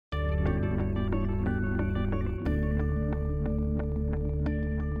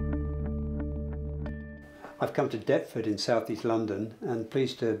I've come to Deptford in southeast London and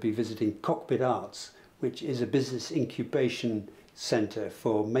pleased to be visiting Cockpit Arts, which is a business incubation centre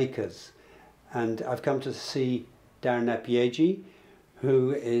for makers. And I've come to see Darren Appiagyei,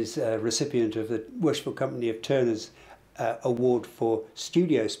 who is a recipient of the Worshipful Company of Turners award for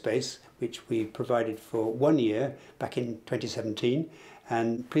studio space, which we provided for 1 year back in 2017.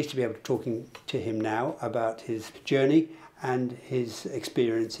 And pleased to be able to talking to him now about his journey and his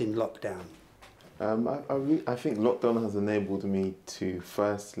experience in lockdown. I think lockdown has enabled me to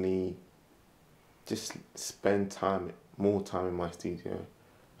firstly just spend more time in my studio.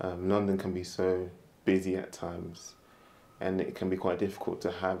 London can be so busy at times, and it can be quite difficult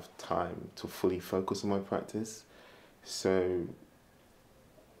to have time to fully focus on my practice. So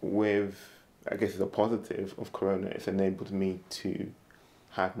with, I guess, the positive of Corona, it's enabled me to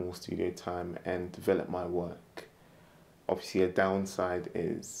have more studio time and develop my work. Obviously, a downside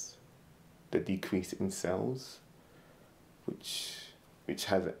is the decrease in sales, which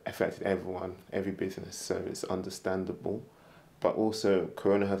has affected everyone, every business, so it's understandable. But also,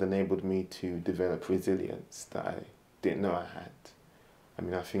 Corona has enabled me to develop resilience that I didn't know I had. I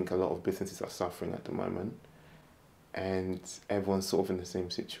mean, I think a lot of businesses are suffering at the moment, and everyone's sort of in the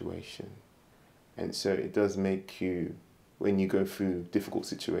same situation. And so it does make you, when you go through difficult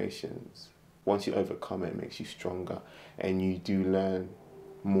situations, once you overcome it, it makes you stronger, and you do learn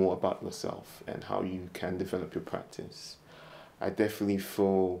more about yourself and how you can develop your practice. I definitely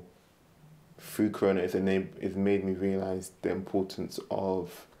feel through Corona it's made me realise the importance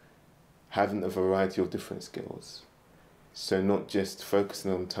of having a variety of different skills. So not just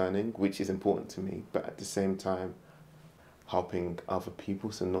focusing on turning, which is important to me, but at the same time helping other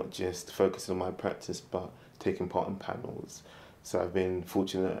people, so not just focusing on my practice but taking part in panels. So I've been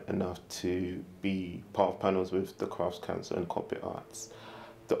fortunate enough to be part of panels with the Crafts Council and Cockpit Arts.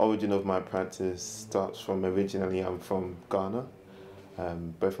 The origin of my practice starts from, originally I'm from Ghana.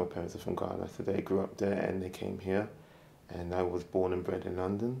 Both my parents are from Ghana, so they grew up there and they came here. And I was born and bred in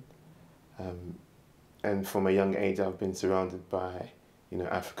London. And from a young age I've been surrounded by,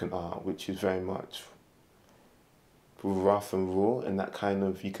 African art, which is very much rough and raw, and that kind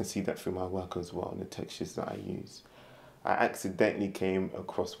of, you can see that through my work as well, and the textures that I use. I accidentally came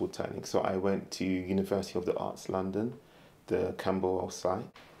across woodturning, so I went to University of the Arts London, the Camberwell site,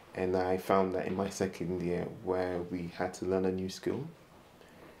 and I found that in my second year where we had to learn a new skill,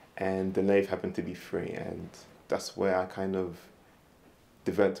 and the lathe happened to be free, and that's where I kind of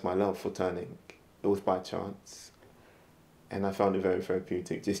developed my love for turning. It was by chance, and I found it very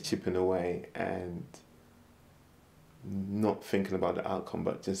therapeutic, just chipping away and not thinking about the outcome,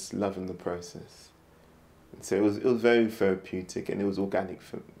 but just loving the process. And so it was very therapeutic, and it was organic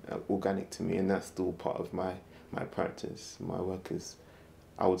to me, and that's still part of my practice. My work is,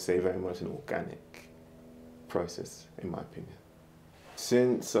 I would say, very much an organic process, in my opinion.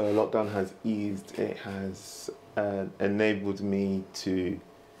 Since lockdown has eased, it has enabled me to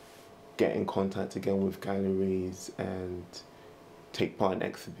get in contact again with galleries and take part in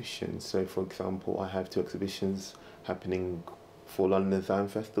exhibitions. So, for example, I have 2 exhibitions happening for London Design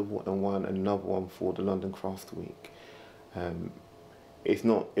Festival and another one for the London Craft Week.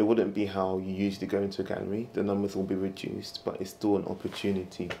 It wouldn't be how you usually go into a gallery. The numbers will be reduced, but it's still an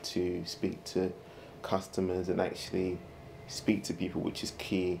opportunity to speak to customers and actually speak to people, which is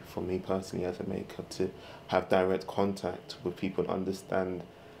key for me personally as a maker, to have direct contact with people and understand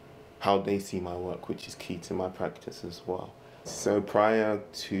how they see my work, which is key to my practice as well. So prior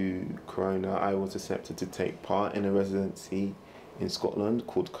to Corona, I was accepted to take part in a residency in Scotland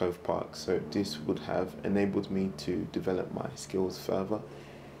called Cove Park. So this would have enabled me to develop my skills further,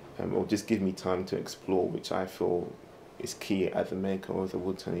 or just give me time to explore, which I feel is key as a maker or as a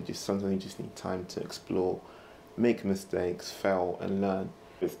woodturner. Sometimes you just need time to explore, make mistakes, fail and learn.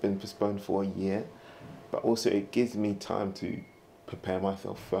 It's been postponed for a year, but also it gives me time to prepare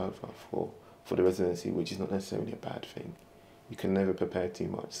myself further for the residency, which is not necessarily a bad thing. You can never prepare too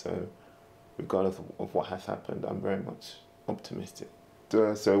much, so regardless of what has happened, I'm very much optimistic.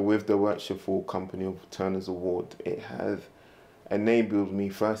 So with the Worshipful Company of Turners award, it has enabled me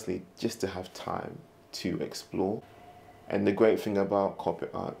firstly just to have time to explore. And the great thing about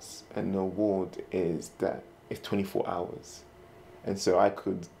Cockpit Arts and the award is that it's 24 hours. And so I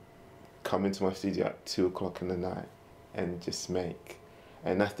could come into my studio at 2 o'clock in the night and just make.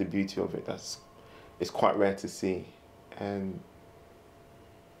 And that's the beauty of it. It's quite rare to see. And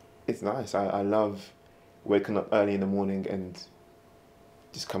it's nice. I love waking up early in the morning and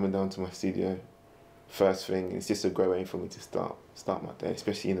just coming down to my studio first thing. It's just a great way for me to start my day,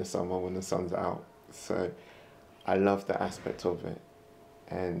 especially in the summer when the sun's out. So I love that aspect of it,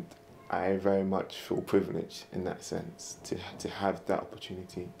 and I very much feel privileged in that sense to have that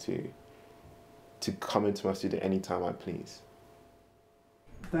opportunity to come into my studio anytime I please.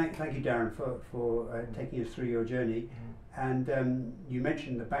 Thank you, Darren, for taking us through your journey. And you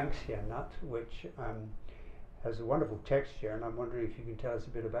mentioned the Banksia nut, which has a wonderful texture, and I'm wondering if you can tell us a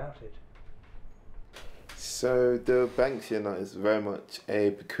bit about it. So the Banksia nut is very much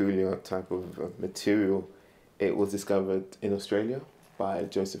a peculiar type of material. It was discovered in Australia by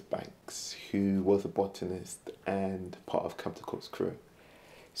Joseph Banks, who was a botanist and part of Captain Cook's crew.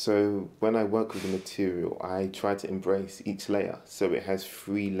 So when I work with the material, I try to embrace each layer. So it has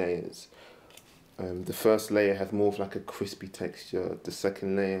 3 layers. The first layer has more of like a crispy texture. The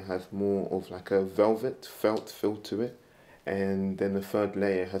second layer has more of like a velvet felt feel to it. And then the third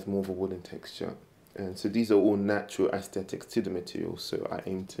layer has more of a wooden texture. And so these are all natural aesthetics to the material. So I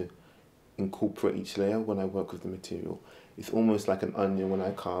aim to incorporate each layer when I work with the material. It's almost like an onion when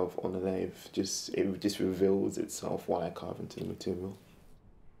I carve on a lathe. It just reveals itself while I carve into the material.